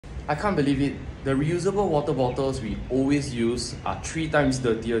I can't believe it. The reusable water bottles we always use are 3 times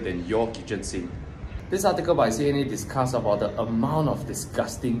dirtier than your kitchen sink. This article by CNA discusses about the amount of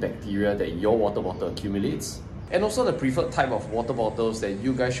disgusting bacteria that your water bottle accumulates, and also the preferred type of water bottles that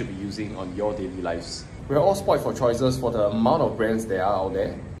you guys should be using on your daily lives. We're all spoiled for choices for the amount of brands there are out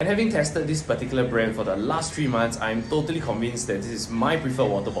there. And having tested this particular brand for the last 3 months, I'm totally convinced that this is my preferred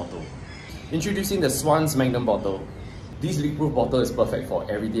water bottle. Introducing the Swan's Magnum Bottle. This leak-proof bottle is perfect for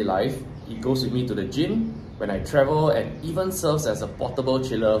everyday life. It goes with me to the gym, when I travel, and even serves as a portable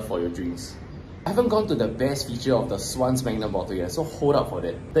chiller for your drinks. I haven't gone to the best feature of the Swan's Magnum Bottle yet, so hold up for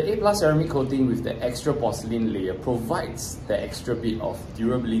that. The A+ ceramic coating with the extra porcelain layer provides the extra bit of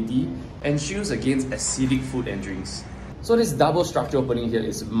durability and shields against acidic food and drinks. So this double structure opening here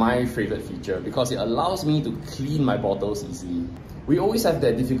is my favorite feature because it allows me to clean my bottles easily. We always have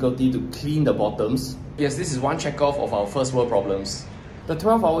that difficulty to clean the bottoms. Yes, this is one checkoff of our first world problems. The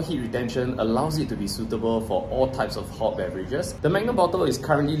 12-hour heat retention allows it to be suitable for all types of hot beverages. The Magnum Bottle is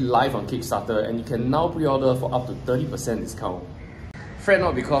currently live on Kickstarter and you can now pre-order for up to 30% discount. Fret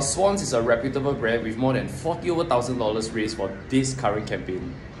not, because Swans is a reputable brand with more than $40,000 raised for this current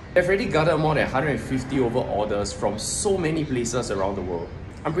campaign. They've already gathered more than 150 over orders from so many places around the world.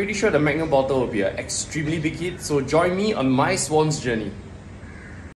 I'm pretty sure the Magnum Bottle will be an extremely big hit, so join me on my Swans journey.